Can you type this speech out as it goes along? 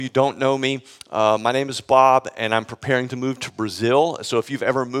you don't know me, my name is Bob, and I'm preparing to move to Brazil. So if you've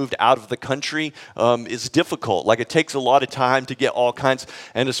ever moved out of the country, it's difficult. Like, it takes a lot of time to get all kinds,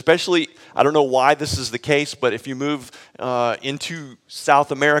 and especially, I don't know why this is the case, but if you move into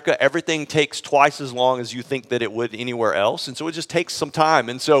South America, everything takes twice as long as you think that it would anywhere else, and so it just takes some time.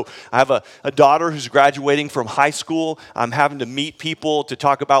 And so I have a daughter who's graduating from high school. I'm having to meet people to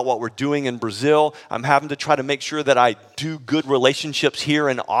talk about what we're doing in Brazil. I'm having to try to make sure that I do good relationships here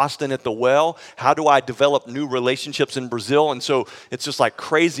in Austin at the Well. How do I develop new relationships in Brazil? And so it's just like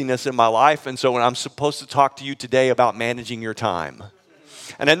craziness in my life. And so when I'm supposed to talk to you today about managing your time.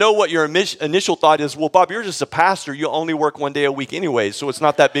 And I know what your initial thought is, well, Bob, you're just a pastor. You only work one day a week anyway, so it's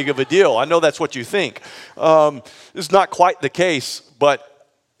not that big of a deal. I know that's what you think. It's not quite the case, but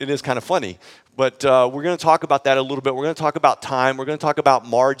it is kind of funny. But we're going to talk about that a little bit. We're going to talk about time. We're going to talk about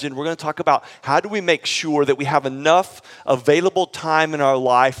margin. We're going to talk about how do we make sure that we have enough available time in our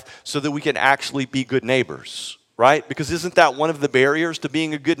life so that we can actually be good neighbors, right? Because isn't that one of the barriers to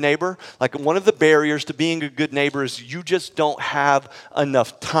being a good neighbor? Like, one of the barriers to being a good neighbor is you just don't have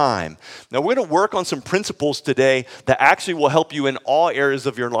enough time. Now, we're going to work on some principles today that actually will help you in all areas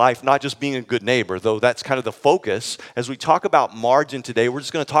of your life, not just being a good neighbor, though that's kind of the focus. As we talk about margin today, we're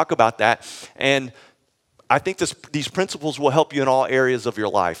just going to talk about that. And I think these principles will help you in all areas of your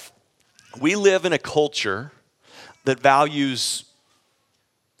life. We live in a culture that values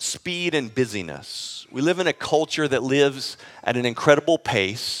speed and busyness. We live in a culture that lives at an incredible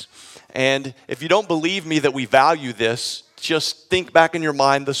pace. And if you don't believe me that we value this, just think back in your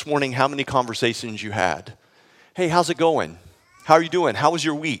mind this morning how many conversations you had. Hey, how's it going? How are you doing? How was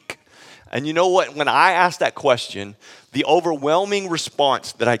your week? And you know what? When I ask that question, the overwhelming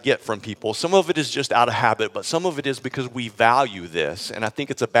response that I get from people, some of it is just out of habit, but some of it is because we value this, and I think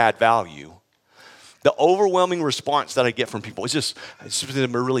it's a bad value. The overwhelming response that I get from people is it's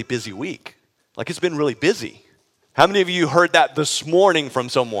been a really busy week. Like, it's been really busy. How many of you heard that this morning from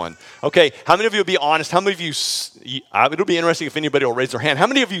someone? Okay, how many of you will be honest? How many of you, it'll be interesting if anybody will raise their hand. How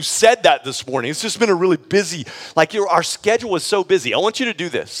many of you said that this morning? It's just been a really busy, like our schedule is so busy. I want you to do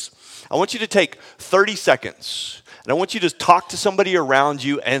this. I want you to take 30 seconds, and I want you to talk to somebody around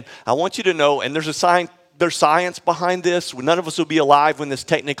you, and I want you to know, and there's science behind this. None of us will be alive when this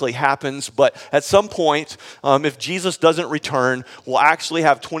technically happens, but at some point, if Jesus doesn't return, we'll actually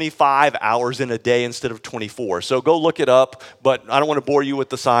have 25 hours in a day instead of 24. So go look it up, but I don't want to bore you with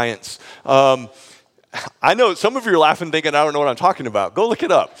the science. I know some of you are laughing thinking, I don't know what I'm talking about. Go look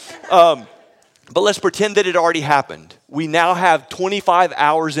it up. But let's pretend that it already happened. We now have 25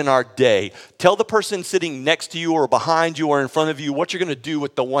 hours in our day. Tell the person sitting next to you or behind you or in front of you what you're going to do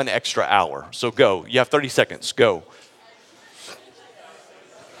with the one extra hour. So go. You have 30 seconds. Go.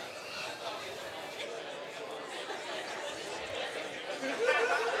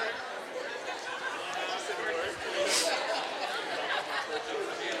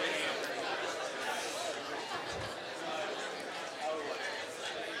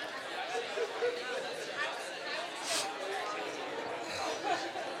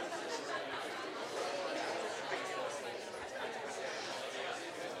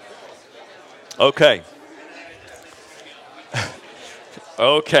 Okay.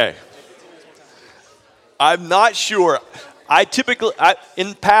 Okay. I'm not sure.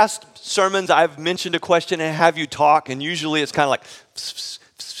 In past sermons, I've mentioned a question and have you talk, and usually it's kind of like,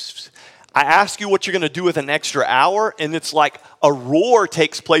 I ask you what you're going to do with an extra hour, and it's like a roar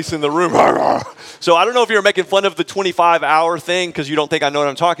takes place in the room. So I don't know if you're making fun of the 25-hour thing because you don't think I know what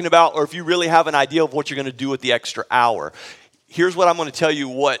I'm talking about, or if you really have an idea of what you're going to do with the extra hour. Here's what I'm going to tell you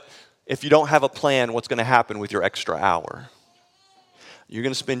if you don't have a plan, what's going to happen with your extra hour. You're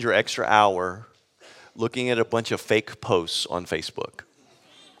going to spend your extra hour looking at a bunch of fake posts on Facebook.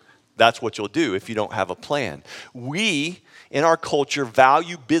 That's what you'll do if you don't have a plan. We, in our culture,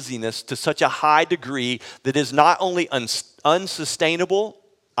 value busyness to such a high degree that is not only unsustainable,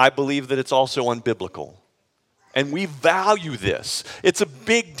 I believe that it's also unbiblical. And we value this. It's a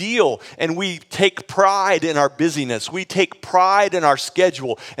big deal. And we take pride in our busyness. We take pride in our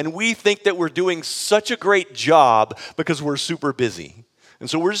schedule. And we think that we're doing such a great job because we're super busy. And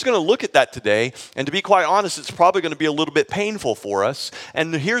so we're just going to look at that today. And to be quite honest, it's probably going to be a little bit painful for us.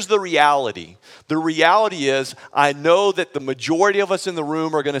 And here's the reality. The reality is, I know that the majority of us in the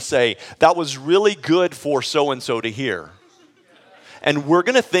room are going to say, that was really good for so-and-so to hear. And we're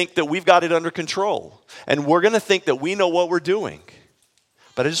going to think that we've got it under control. And we're going to think that we know what we're doing.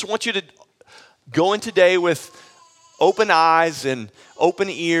 But I just want you to go in today with open eyes and open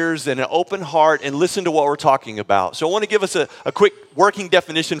ears and an open heart and listen to what we're talking about. So I want to give us a quick working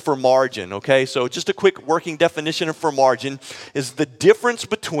definition for margin, okay? So just a quick working definition for margin is the difference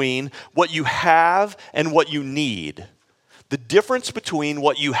between what you have and what you need. The difference between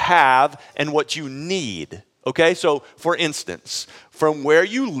what you have and what you need. Okay, so for instance, from where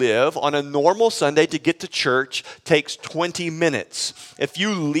you live on a normal Sunday to get to church takes 20 minutes. If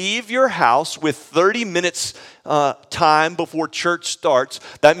you leave your house with 30 minutes time before church starts,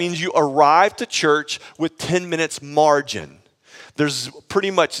 that means you arrive to church with 10 minutes margin. There's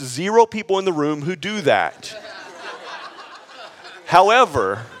pretty much 0 people in the room who do that.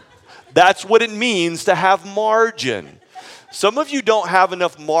 However, that's what it means to have margin. Some of you don't have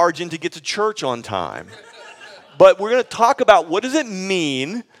enough margin to get to church on time. But we're going to talk about what does it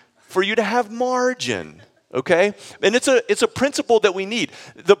mean for you to have margin, okay? And it's a principle that we need.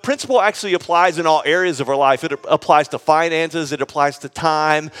 The principle actually applies in all areas of our life. It applies to finances. It applies to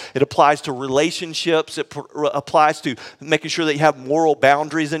time. It applies to relationships. It applies to making sure that you have moral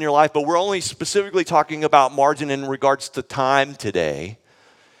boundaries in your life. But we're only specifically talking about margin in regards to time today.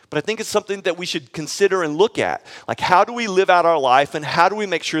 But I think it's something that we should consider and look at. Like, how do we live out our life, and how do we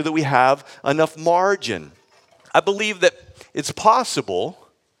make sure that we have enough margin? I believe that it's possible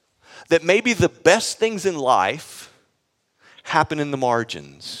that maybe the best things in life happen in the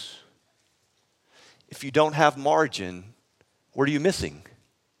margins. If you don't have margin, what are you missing?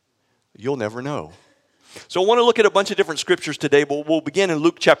 You'll never know. So I want to look at a bunch of different scriptures today, but we'll begin in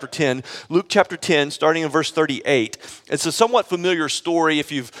Luke chapter 10. Luke chapter 10, starting in verse 38. It's a somewhat familiar story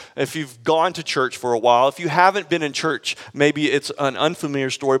if you've gone to church for a while. If you haven't been in church, maybe it's an unfamiliar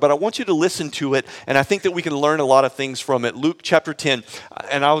story, but I want you to listen to it, and I think that we can learn a lot of things from it. Luke chapter 10,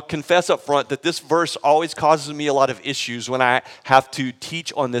 and I'll confess up front that this verse always causes me a lot of issues when I have to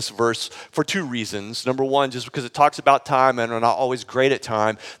teach on this verse for 2 reasons. Number one, just because it talks about time, and I'm not always great at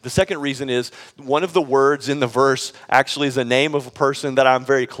time. The second reason is one of the words in the verse actually is a name of a person that I'm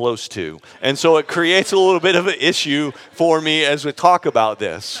very close to. And so it creates a little bit of an issue for me as we talk about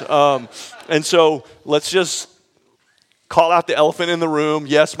this. And so let's just call out the elephant in the room.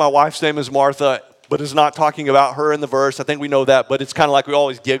 Yes, my wife's name is Martha, but it's not talking about her in the verse. I think we know that, but it's kind of like we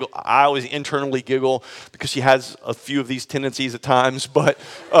always giggle. I always internally giggle because she has a few of these tendencies at times. But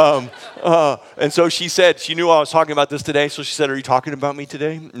and so she said, she knew I was talking about this today, so she said, "Are you talking about me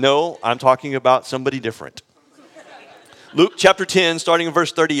today?" No, I'm talking about somebody different. Luke chapter 10, starting in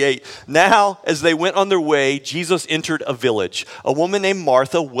verse 38. Now, as they went on their way, Jesus entered a village. A woman named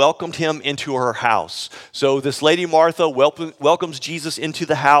Martha welcomed him into her house. So this lady Martha welcomes Jesus into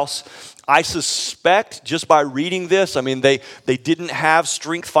the house. I suspect, just by reading this, I mean, they didn't have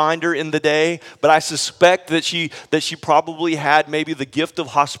Strength Finder in the day, but I suspect that she probably had maybe the gift of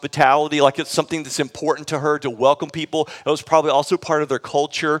hospitality, like it's something that's important to her to welcome people. It was probably also part of their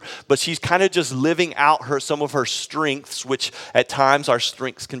culture, but she's kind of just living out some of her strengths, which at times our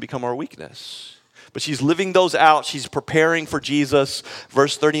strengths can become our weakness. But she's living those out. She's preparing for Jesus.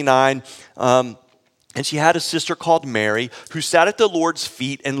 Verse 39, and she had a sister called Mary who sat at the Lord's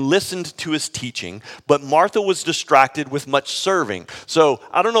feet and listened to his teaching, but Martha was distracted with much serving. So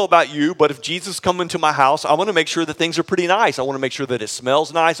I don't know about you, but if Jesus comes into my house, I want to make sure that things are pretty nice. I want to make sure that it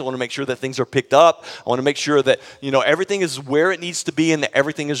smells nice. I want to make sure that things are picked up. I want to make sure that, everything is where it needs to be and that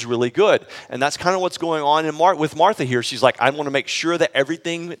everything is really good. And that's kind of what's going on with Martha here. She's like, I want to make sure that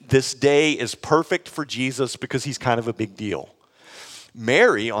everything this day is perfect for Jesus because he's kind of a big deal.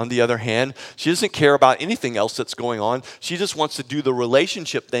 Mary, on the other hand, she doesn't care about anything else that's going on. She just wants to do the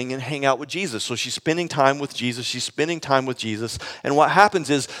relationship thing and hang out with Jesus. So she's spending time with Jesus. She's spending time with Jesus. And what happens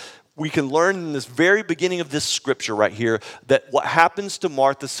is we can learn in this very beginning of this scripture right here that what happens to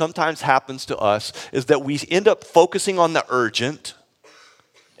Martha sometimes happens to us is that we end up focusing on the urgent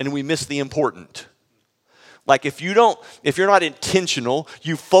and we miss the important. Like if you're not intentional,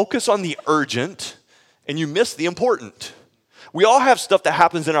 you focus on the urgent and you miss the important. We all have stuff that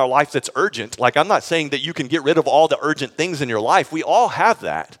happens in our life that's urgent. Like, I'm not saying that you can get rid of all the urgent things in your life. We all have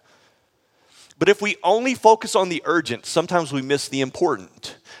that. But if we only focus on the urgent, sometimes we miss the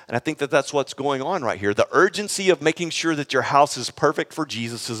important. And I think that that's what's going on right here. The urgency of making sure that your house is perfect for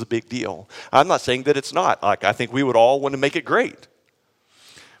Jesus is a big deal. I'm not saying that it's not. Like, I think we would all want to make it great.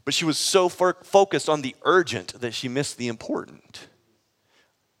 But she was so focused on the urgent that she missed the important.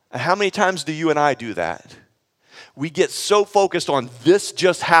 And how many times do you and I do that? We get so focused on this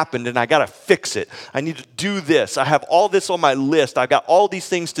just happened and I got to fix it. I need to do this. I have all this on my list. I've got all these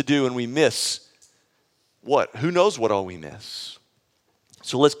things to do and we miss what? Who knows what all we miss?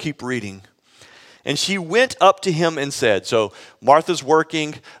 So let's keep reading. And she went up to him and said, so Martha's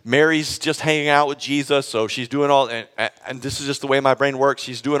working, Mary's just hanging out with Jesus, so she's doing all, and this is just the way my brain works,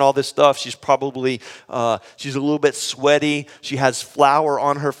 she's doing all this stuff, she's probably, she's a little bit sweaty, she has flour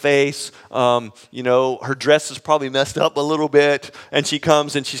on her face, her dress is probably messed up a little bit, and she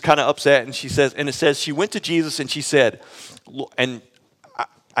comes and she's kind of upset, and she says, and it says, she went to Jesus and she said, and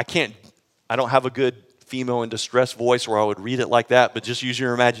I don't have a good female in distress voice where I would read it like that, but just use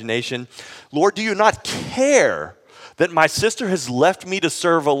your imagination. Lord, do you not care that my sister has left me to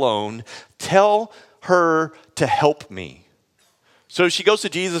serve alone? Tell her to help me. So she goes to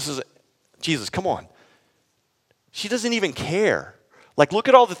Jesus and says, Jesus, come on. She doesn't even care. Like, look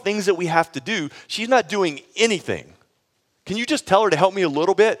at all the things that we have to do. She's not doing anything. Can you just tell her to help me a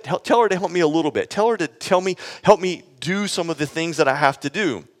little bit? Tell her to help me a little bit. Tell her to help me do some of the things that I have to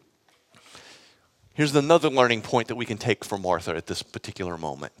do. Here's another learning point that we can take from Martha at this particular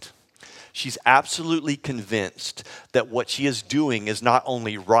moment. She's absolutely convinced that what she is doing is not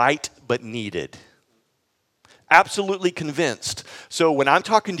only right, but needed. Absolutely convinced. So when I'm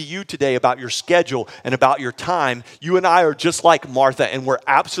talking to you today about your schedule and about your time, you and I are just like Martha, and we're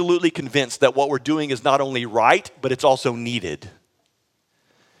absolutely convinced that what we're doing is not only right, but it's also needed.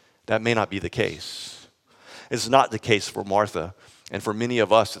 That may not be the case. It's not the case for Martha. And for many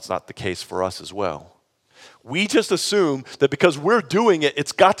of us, it's not the case for us as well. We just assume that because we're doing it,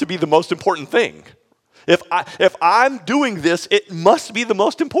 it's got to be the most important thing. If I'm doing this, it must be the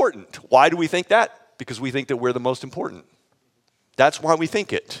most important. Why do we think that? Because we think that we're the most important. That's why we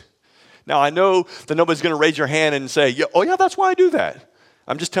think it. Now, I know that nobody's going to raise your hand and say, oh yeah, that's why I do that.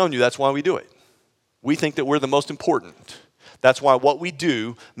 I'm just telling you that's why we do it. We think that we're the most important. That's why what we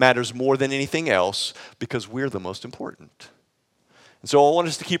do matters more than anything else, because we're the most important. And so I want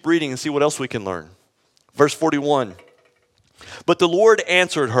us to keep reading and see what else we can learn. Verse 41. But the Lord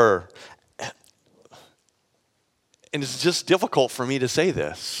answered her. And it's just difficult for me to say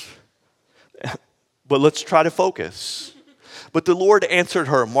this. But let's try to focus. But the Lord answered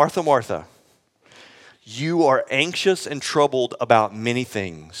her, Martha, Martha, you are anxious and troubled about many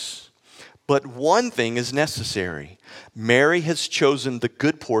things. But one thing is necessary. Mary has chosen the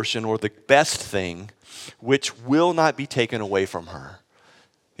good portion, or the best thing, which will not be taken away from her.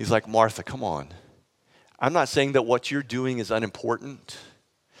 He's like, Martha, come on. I'm not saying that what you're doing is unimportant,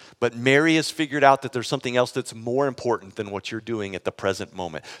 but Mary has figured out that there's something else that's more important than what you're doing at the present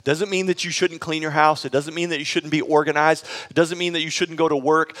moment. Doesn't mean that you shouldn't clean your house. It doesn't mean that you shouldn't be organized. It doesn't mean that you shouldn't go to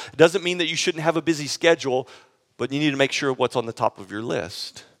work. It doesn't mean that you shouldn't have a busy schedule, but you need to make sure what's on the top of your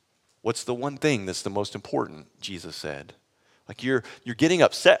list. What's the one thing that's the most important, Jesus said. Like you're getting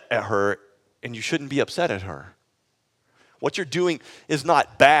upset at her, and you shouldn't be upset at her. What you're doing is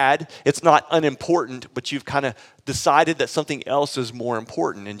not bad, it's not unimportant, but you've kind of decided that something else is more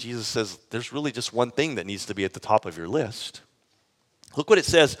important. And Jesus says there's really just one thing that needs to be at the top of your list. Look what it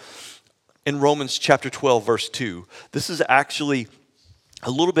says in Romans chapter 12, verse 2. This is actually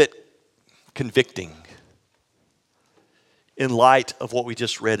a little bit convicting in light of what we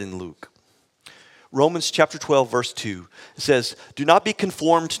just read in Luke. Romans chapter 12, verse 2 says, do not be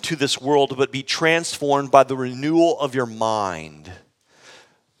conformed to this world, but be transformed by the renewal of your mind.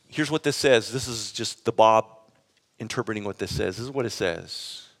 Here's what this says. This is just the Bob interpreting what this says. This is what it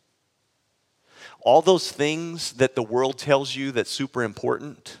says. All those things that the world tells you that's super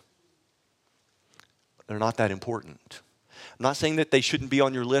important, they're not that important. I'm not saying that they shouldn't be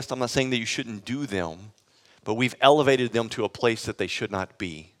on your list. I'm not saying that you shouldn't do them, but we've elevated them to a place that they should not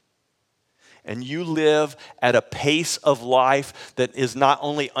be. And you live at a pace of life that is not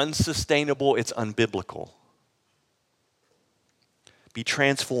only unsustainable, it's unbiblical. Be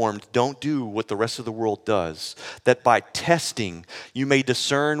transformed. Don't do what the rest of the world does. That by testing, you may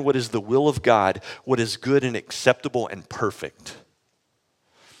discern what is the will of God, what is good and acceptable and perfect.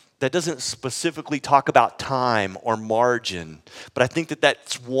 That doesn't specifically talk about time or margin, but I think that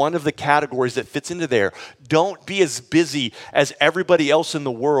that's one of the categories that fits into there. Don't be as busy as everybody else in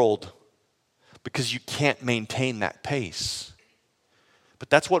the world, because you can't maintain that pace.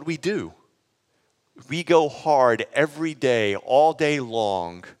 But that's what we do. We go hard every day, all day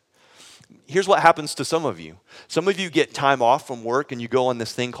long. Here's what happens to some of you. Some of you get time off from work and you go on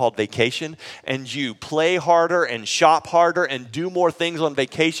this thing called vacation, and you play harder and shop harder and do more things on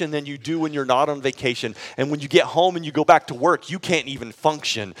vacation than you do when you're not on vacation. And when you get home and you go back to work, you can't even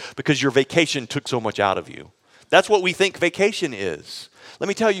function because your vacation took so much out of you. That's what we think vacation is. Let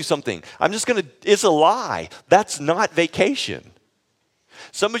me tell you something. It's a lie. That's not vacation.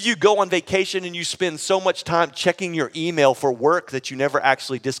 Some of you go on vacation and you spend so much time checking your email for work that you never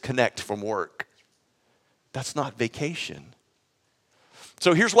actually disconnect from work. That's not vacation.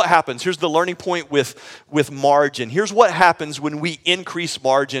 So here's what happens. Here's the learning point with margin. Here's what happens when we increase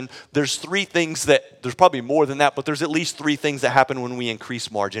margin. There's probably more than that, but there's at least three things that happen when we increase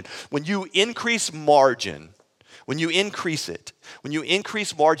margin. When you increase margin, when you increase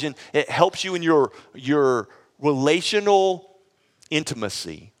margin, it helps you in your relational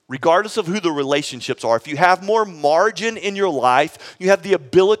intimacy. Regardless of who the relationships are, if you have more margin in your life, you have the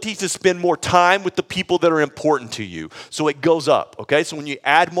ability to spend more time with the people that are important to you. So it goes up, okay? So when you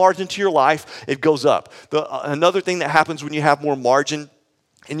add margin to your life, it goes up. Another thing that happens when you have more margin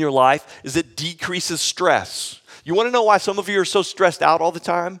in your life is it decreases stress. You want to know why some of you are so stressed out all the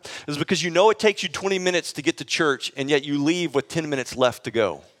time? It's because you know it takes you 20 minutes to get to church, and yet you leave with 10 minutes left to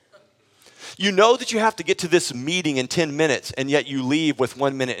go. You know that you have to get to this meeting in 10 minutes, and yet you leave with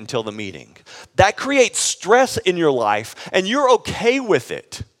 1 minute until the meeting. That creates stress in your life, and you're okay with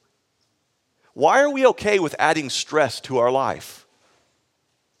it. Why are we okay with adding stress to our life?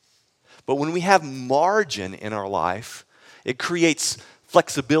 But when we have margin in our life, it creates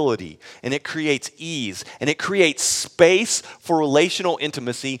flexibility, and it creates ease, and it creates space for relational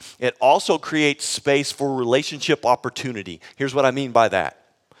intimacy. It also creates space for relationship opportunity. Here's what I mean by that.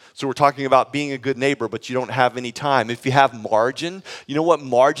 So we're talking about being a good neighbor, but you don't have any time. If you have margin, you know what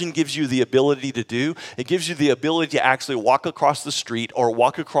margin gives you the ability to do? It gives you the ability to actually walk across the street or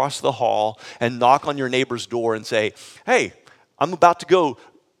walk across the hall and knock on your neighbor's door and say, hey, I'm about to go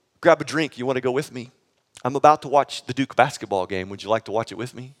grab a drink. You want to go with me? I'm about to watch the Duke basketball game. Would you like to watch it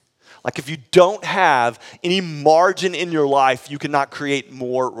with me? Like if you don't have any margin in your life, you cannot create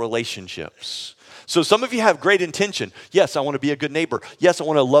more relationships. So some of you have great intention. Yes, I want to be a good neighbor. Yes, I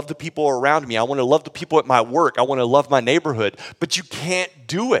want to love the people around me. I want to love the people at my work. I want to love my neighborhood. But you can't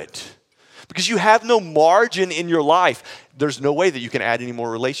do it because you have no margin in your life. There's no way that you can add any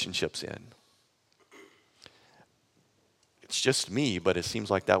more relationships in. It's just me, but it seems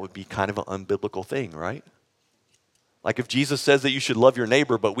like that would be kind of an unbiblical thing, right? Like if Jesus says that you should love your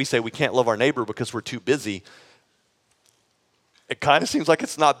neighbor, but we say we can't love our neighbor because we're too busy, it kind of seems like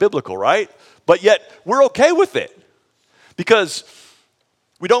it's not biblical, right? But yet we're okay with it because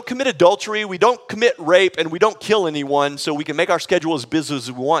we don't commit adultery, we don't commit rape, and we don't kill anyone, so we can make our schedule as busy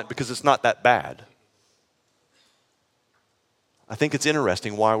as we want because it's not that bad. I think it's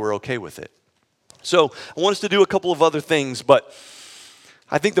interesting why we're okay with it. So I want us to do a couple of other things, but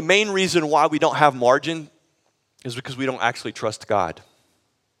I think the main reason why we don't have margin is because we don't actually trust God.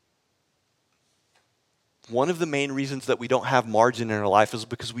 One of the main reasons that we don't have margin in our life is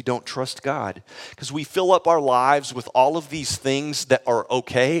because we don't trust God. Because we fill up our lives with all of these things that are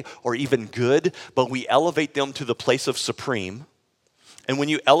okay or even good, but we elevate them to the place of supreme. And when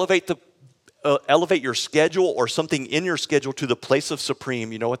you elevate your schedule or something in your schedule to the place of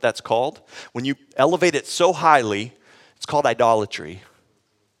supreme, you know what that's called? When you elevate it so highly, it's called idolatry.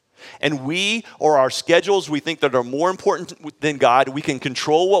 And we or our schedules we think that are more important than God, we can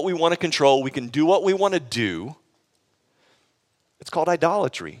control what we want to control, we can do what we want to do. It's called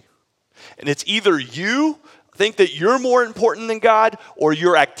idolatry. And it's either you think that you're more important than God or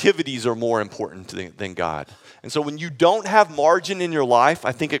your activities are more important than God. And so when you don't have margin in your life,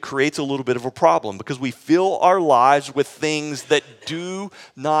 I think it creates a little bit of a problem because we fill our lives with things that do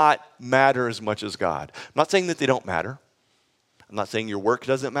not matter as much as God. I'm not saying that they don't matter. I'm not saying your work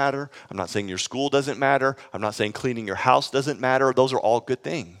doesn't matter. I'm not saying your school doesn't matter. I'm not saying cleaning your house doesn't matter. Those are all good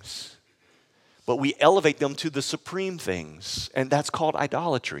things. But we elevate them to the supreme things, and that's called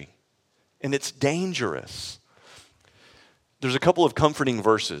idolatry. And it's dangerous. There's a couple of comforting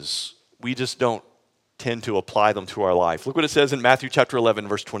verses. We just don't tend to apply them to our life. Look what it says in Matthew chapter 11,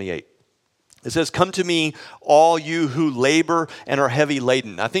 verse 28. It says, "Come to me, all you who labor and are heavy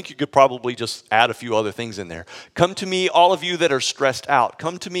laden." I think you could probably just add a few other things in there. "Come to me, all of you that are stressed out.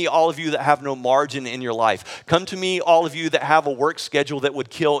 Come to me, all of you that have no margin in your life. Come to me, all of you that have a work schedule that would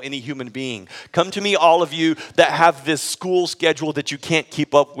kill any human being. Come to me, all of you that have this school schedule that you can't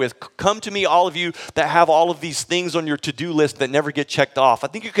keep up with. Come to me, all of you that have all of these things on your to-do list that never get checked off." I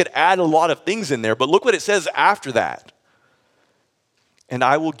think you could add a lot of things in there, but look what it says after that. "And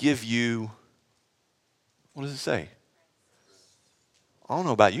I will give you..." What does it say? I don't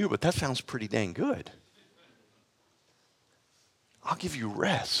know about you, but that sounds pretty dang good. I'll give you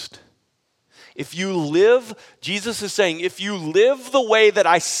rest. If you live, Jesus is saying, if you live the way that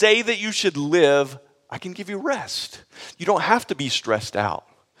I say that you should live, I can give you rest. You don't have to be stressed out.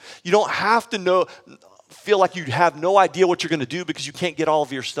 You don't have to feel like you have no idea what you're going to do because you can't get all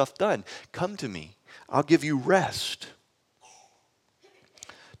of your stuff done. Come to me. I'll give you rest.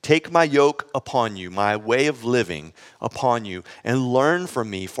 Take my yoke upon you, my way of living upon you, and learn from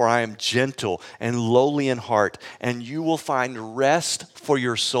me, for I am gentle and lowly in heart, and you will find rest for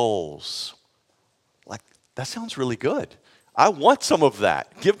your souls. Like, that sounds really good. I want some of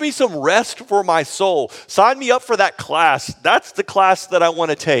that. Give me some rest for my soul. Sign me up for that class. That's the class that I want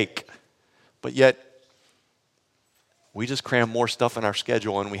to take. But yet, we just cram more stuff in our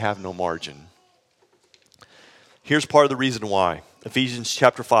schedule and we have no margin. Here's part of the reason why. Ephesians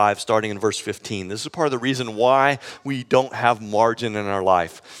chapter 5, starting in verse 15. This is part of the reason why we don't have margin in our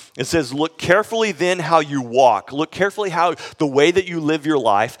life. It says, look carefully then how you walk. Look carefully how the way that you live your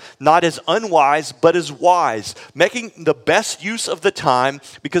life, not as unwise, but as wise, making the best use of the time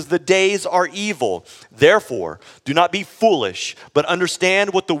because the days are evil. Therefore, do not be foolish, but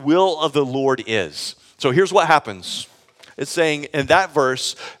understand what the will of the Lord is. So here's what happens. It's saying in that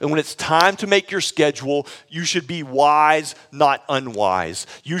verse, and when it's time to make your schedule, you should be wise, not unwise.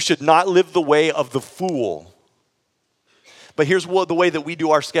 You should not live the way of the fool. But here's the way that we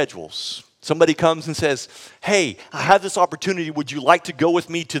do our schedules. Somebody comes and says, hey, I have this opportunity. Would you like to go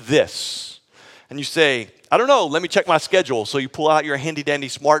with me to this? And you say, I don't know. Let me check my schedule. So you pull out your handy-dandy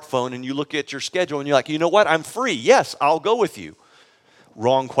smartphone and you look at your schedule and you're like, you know what? I'm free. Yes, I'll go with you.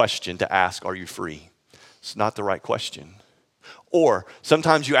 Wrong question to ask, are you free? It's not the right question. Or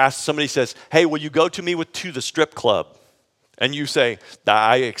sometimes you ask, somebody says, hey, will you go to the strip club? And you say,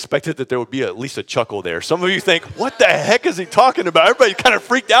 I expected that there would be at least a chuckle there. Some of you think, what the heck is he talking about? Everybody kind of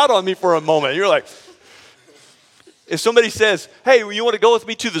freaked out on me for a moment. You're like, if somebody says, hey, you want to go with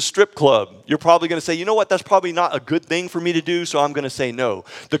me to the strip club? You're probably going to say, you know what, that's probably not a good thing for me to do, so I'm going to say no.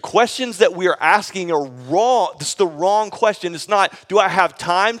 The questions that we are asking are wrong. This is the wrong question. It's not, do I have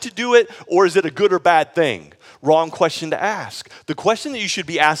time to do it, or is it a good or bad thing? Wrong question to ask. The question that you should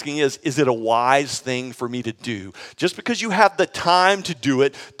be asking is it a wise thing for me to do? Just because you have the time to do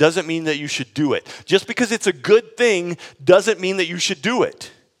it doesn't mean that you should do it. Just because it's a good thing doesn't mean that you should do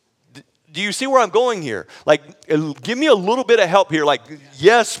it. Do you see where I'm going here? Like, give me a little bit of help here. Like,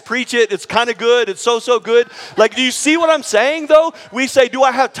 yes, preach it. It's kind of good. It's so good. Like, do you see what I'm saying, though? We say, do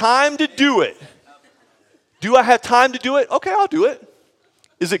I have time to do it? Do I have time to do it? Okay, I'll do it.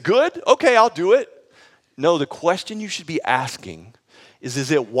 Is it good? Okay, I'll do it. No, the question you should be asking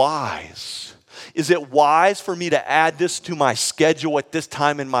is it wise? Is it wise for me to add this to my schedule at this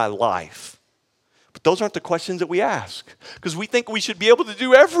time in my life? But those aren't the questions that we ask because we think we should be able to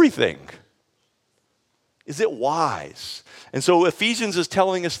do everything. Is it wise? And so Ephesians is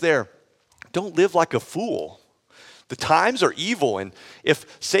telling us there, don't live like a fool. The times are evil, and if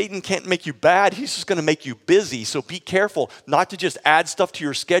Satan can't make you bad, he's just going to make you busy. So be careful not to just add stuff to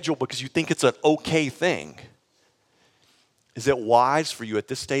your schedule because you think it's an okay thing. Is it wise for you at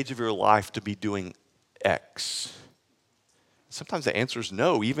this stage of your life to be doing X? Sometimes the answer is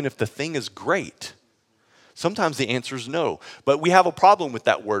no, even if the thing is great. Sometimes the answer is no. But we have a problem with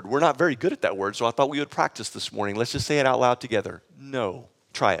that word. We're not very good at that word, so I thought we would practice this morning. Let's just say it out loud together. No.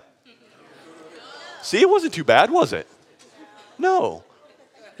 Try it. See, it wasn't too bad, was it? No.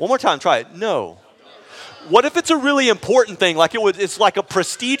 One more time, try it. No. What if it's a really important thing? Like it's like a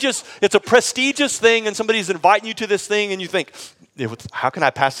prestigious thing and somebody's inviting you to this thing and you think, how can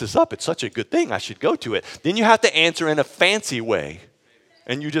I pass this up? It's such a good thing. I should go to it. Then you have to answer in a fancy way.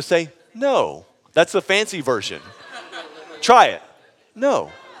 And you just say, no. That's the fancy version. Try it.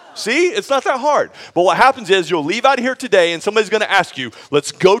 No. See, it's not that hard. But what happens is you'll leave out of here today and somebody's going to ask you,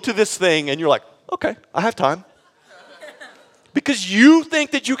 let's go to this thing. And you're like, okay, I have time. Because you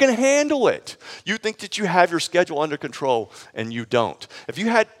think that you can handle it. You think that you have your schedule under control, and you don't. If you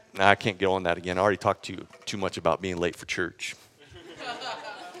had, I can't get on that again. I already talked to you too much about being late for church. Did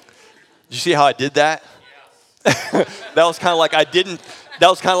you see how I did that? That was kind of like I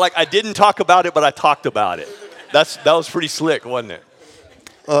didn't talk about it, but I talked about it. That was pretty slick, wasn't it?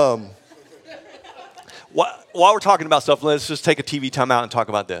 While we're talking about stuff, let's just take a TV timeout and talk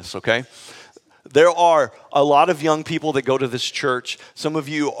about this, okay? There are a lot of young people that go to this church. Some of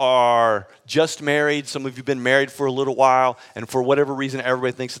you are just married. Some of you have been married for a little while. And for whatever reason,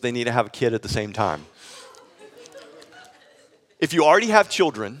 everybody thinks that they need to have a kid at the same time. If you already have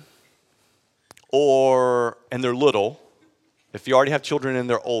children, and they're little, if you already have children and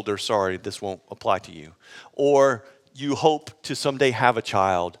they're older, sorry, this won't apply to you. Or you hope to someday have a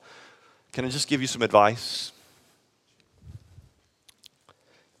child, can I just give you some advice?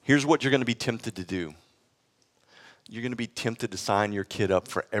 Here's what you're going to be tempted to do. You're going to be tempted to sign your kid up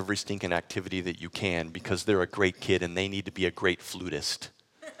for every stinking activity that you can because they're a great kid and they need to be a great flutist.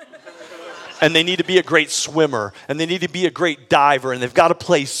 and they need to be a great swimmer, and they need to be a great diver, and they've got to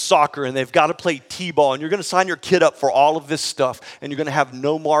play soccer, and they've got to play t-ball, and you're going to sign your kid up for all of this stuff, and you're going to have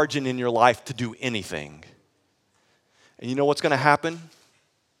no margin in your life to do anything. And you know what's going to happen?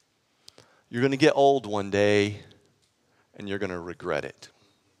 You're going to get old one day, and you're going to regret it.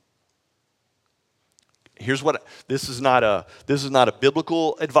 This is not a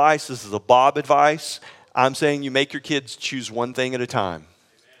biblical advice. This is a Bob advice. I'm saying you make your kids choose one thing at a time.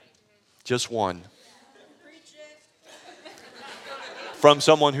 Just one. From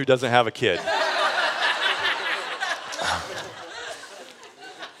someone who doesn't have a kid.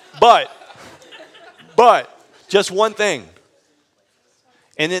 But just one thing.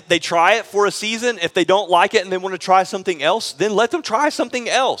 And they try it for a season. If they don't like it and they want to try something else, then let them try something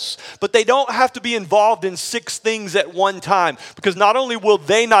else. But they don't have to be involved in 6 things at one time, because not only will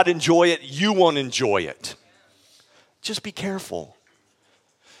they not enjoy it, you won't enjoy it. Just be careful.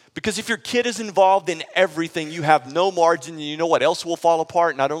 Because if your kid is involved in everything, you have no margin, and you know what else will fall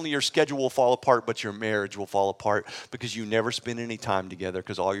apart? Not only your schedule will fall apart, but your marriage will fall apart, because you never spend any time together,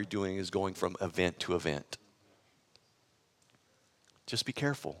 because all you're doing is going from event to event. Just be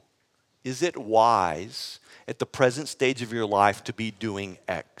careful. Is it wise at the present stage of your life to be doing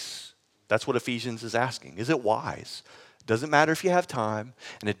X? That's what Ephesians is asking. Is it wise? It doesn't matter if you have time,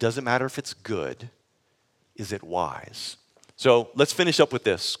 and it doesn't matter if it's good. Is it wise? So let's finish up with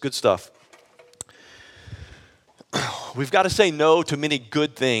this. Good stuff. We've got to say no to many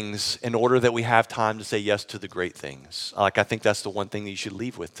good things in order that we have time to say yes to the great things. I think that's the one thing that you should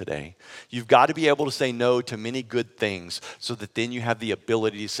leave with today. You've got to be able to say no to many good things so that then you have the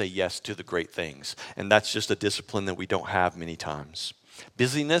ability to say yes to the great things. And that's just a discipline that we don't have many times.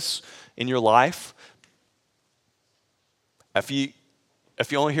 Busyness in your life. If you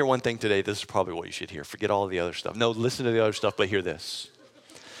only hear one thing today, this is probably what you should hear. Forget all of the other stuff. No, listen to the other stuff, but hear this.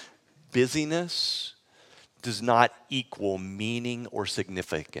 Busyness does not equal meaning or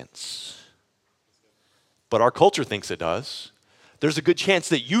significance. But our culture thinks it does. There's a good chance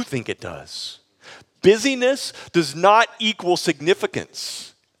that you think it does. Busyness does not equal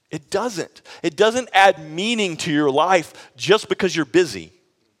significance. It doesn't. It doesn't add meaning to your life just because you're busy.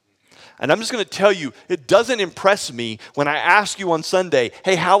 And I'm just going to tell you, it doesn't impress me when I ask you on Sunday,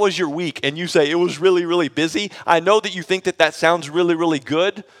 hey, how was your week? And you say, it was really, really busy. I know that you think that sounds really, really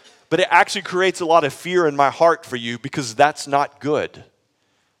good, but it actually creates a lot of fear in my heart for you, because that's not good,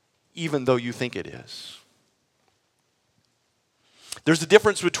 even though you think it is. There's a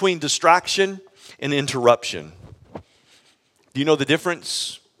difference between distraction and interruption. Do you know the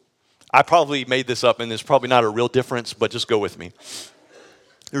difference? I probably made this up, and there's probably not a real difference, but just go with me.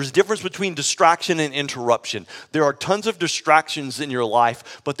 There's a difference between distraction and interruption. There are tons of distractions in your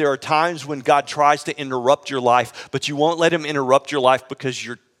life, but there are times when God tries to interrupt your life, but you won't let him interrupt your life because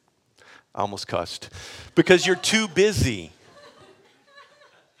I almost cussed. Because you're too busy.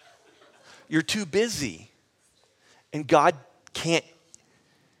 You're too busy. And God can't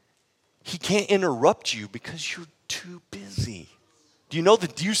interrupt you because you're too busy. Do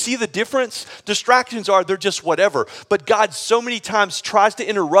you see the difference? Distractions they're just whatever. But God so many times tries to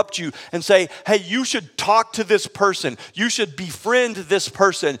interrupt you and say, hey, you should talk to this person. You should befriend this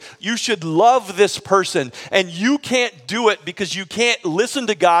person. You should love this person. And you can't do it because you can't listen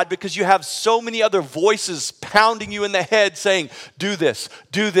to God, because you have so many other voices pounding you in the head saying, do this,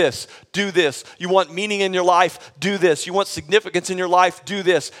 do this, do this. You want meaning in your life? Do this. You want significance in your life? Do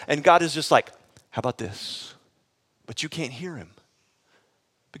this. And God is just like, how about this? But you can't hear him,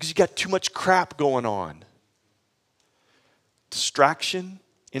 because you got too much crap going on. Distraction,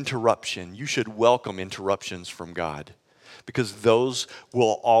 interruption. You should welcome interruptions from God, because those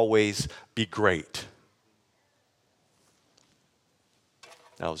will always be great.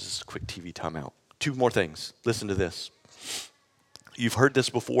 That was just a quick TV timeout. 2 more things. Listen to this. You've heard this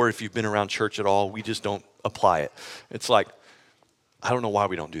before if you've been around church at all. We just don't apply it. It's like, I don't know why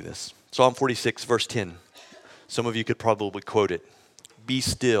we don't do this. Psalm 46, verse 10. Some of you could probably quote it. Be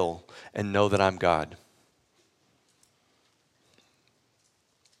still and know that I'm God.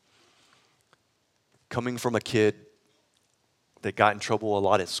 Coming from a kid that got in trouble a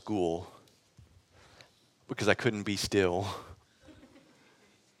lot at school because I couldn't be still,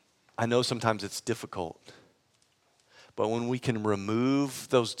 I know sometimes it's difficult. But when we can remove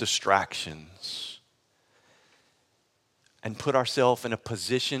those distractions and put ourselves in a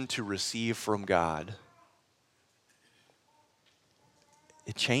position to receive from God,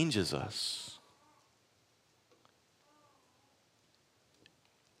 it changes us.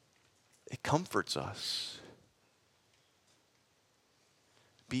 It comforts us.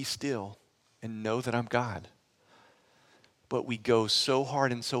 Be still and know that I'm God. But we go so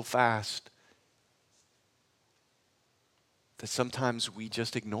hard and so fast that sometimes we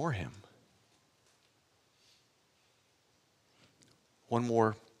just ignore him. One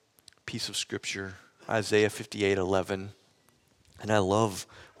more piece of scripture, Isaiah 58:11. And I love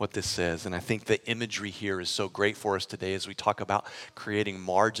what this says. And I think the imagery here is so great for us today as we talk about creating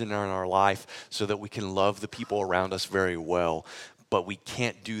margin in our life so that we can love the people around us very well. But we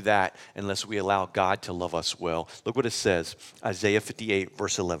can't do that unless we allow God to love us well. Look what it says, Isaiah 58,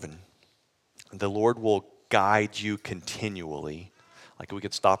 verse 11. The Lord will guide you continually. Like, we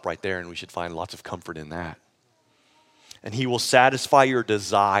could stop right there and we should find lots of comfort in that. And he will satisfy your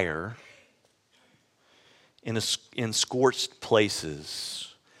desire in scorched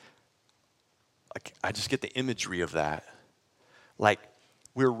places. Like, I just get the imagery of that. Like,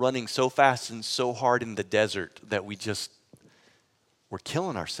 we're running so fast and so hard in the desert that we're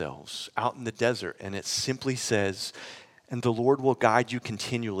killing ourselves out in the desert. And it simply says, and the Lord will guide you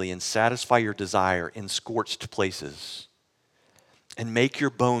continually and satisfy your desire in scorched places and make your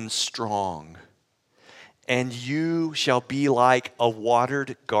bones strong. And you shall be like a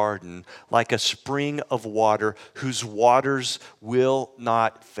watered garden, like a spring of water whose waters will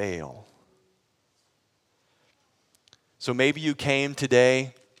not fail. So maybe you came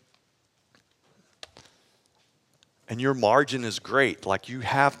today and your margin is great, like you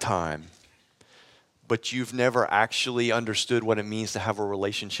have time, but you've never actually understood what it means to have a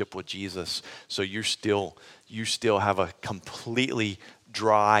relationship with Jesus. So you still have a completely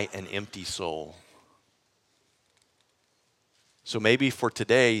dry and empty soul. So maybe for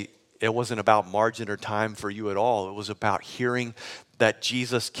today, it wasn't about margin or time for you at all. It was about hearing that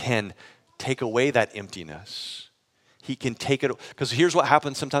Jesus can take away that emptiness. He can take it, because here's what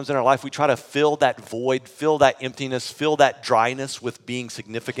happens sometimes in our life. We try to fill that void, fill that emptiness, fill that dryness with being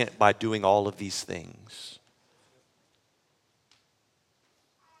significant by doing all of these things.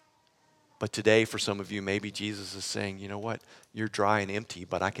 But today, for some of you, maybe Jesus is saying, you know what? You're dry and empty,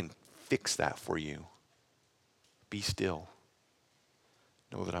 but I can fix that for you. Be still.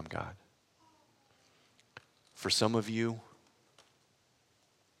 Know that I'm God. For some of you,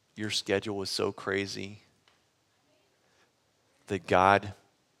 your schedule is so crazy that God,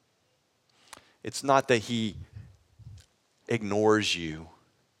 it's not that he ignores you,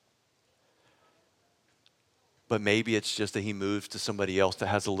 but maybe it's just that he moves to somebody else that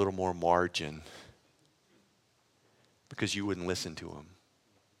has a little more margin because you wouldn't listen to him.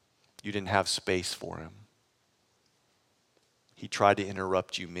 You didn't have space for him. He tried to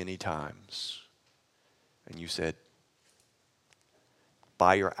interrupt you many times. And you said,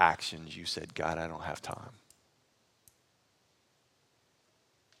 by your actions, you said, God, I don't have time.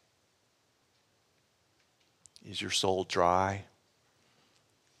 Is your soul dry?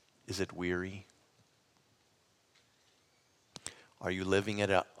 Is it weary? Are you living at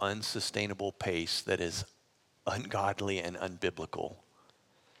an unsustainable pace that is ungodly and unbiblical?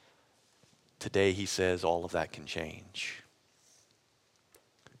 Today, he says all of that can change.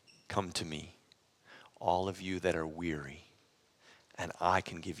 Come to me, all of you that are weary, and I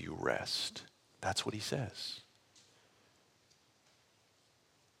can give you rest. That's what he says.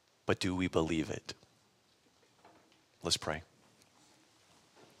 But do we believe it? Let's pray.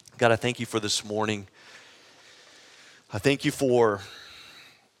 God, I thank you for this morning. I thank you for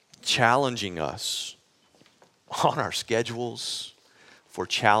challenging us on our schedules, for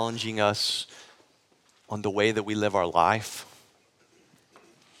challenging us on the way that we live our life.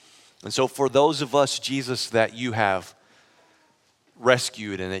 And so for those of us, Jesus, that you have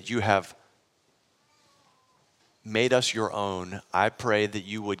rescued and that you have made us your own, I pray that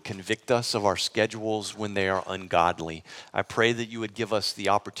you would convict us of our schedules when they are ungodly. I pray that you would give us the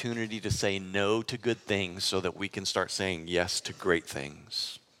opportunity to say no to good things so that we can start saying yes to great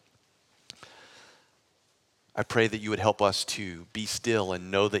things. I pray that you would help us to be still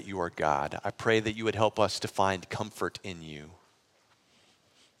and know that you are God. I pray that you would help us to find comfort in you.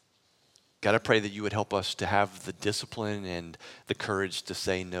 God, I pray that you would help us to have the discipline and the courage to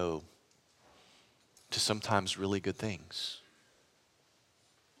say no to sometimes really good things.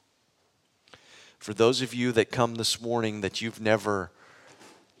 For those of you that come this morning that you've never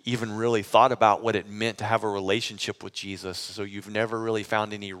even really thought about what it meant to have a relationship with Jesus, so you've never really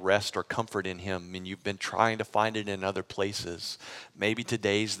found any rest or comfort in him, and you've been trying to find it in other places, maybe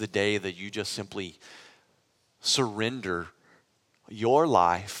today's the day that you just simply surrender your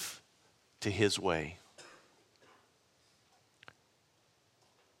life to his way.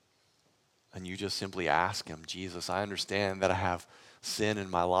 And you just simply ask him, Jesus, I understand that I have sin in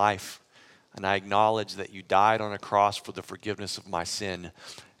my life, and I acknowledge that you died on a cross for the forgiveness of my sin.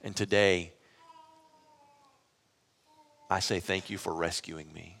 And today, I say thank you for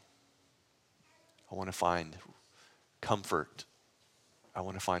rescuing me. I want to find comfort. I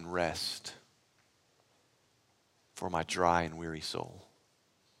want to find rest for my dry and weary soul.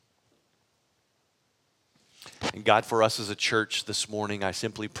 And God, for us as a church this morning, I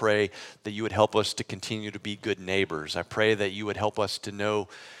simply pray that you would help us to continue to be good neighbors. I pray that you would help us to know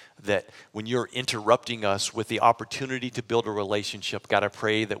that when you're interrupting us with the opportunity to build a relationship, God, I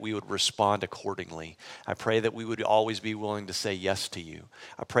pray that we would respond accordingly. I pray that we would always be willing to say yes to you.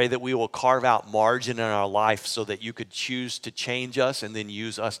 I pray that we will carve out margin in our life so that you could choose to change us and then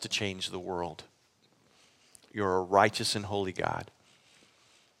use us to change the world. You're a righteous and holy God.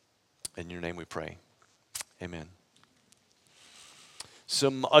 In your name we pray. Amen.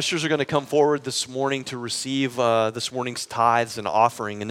 Some ushers are going to come forward this morning to receive this morning's tithes and offering.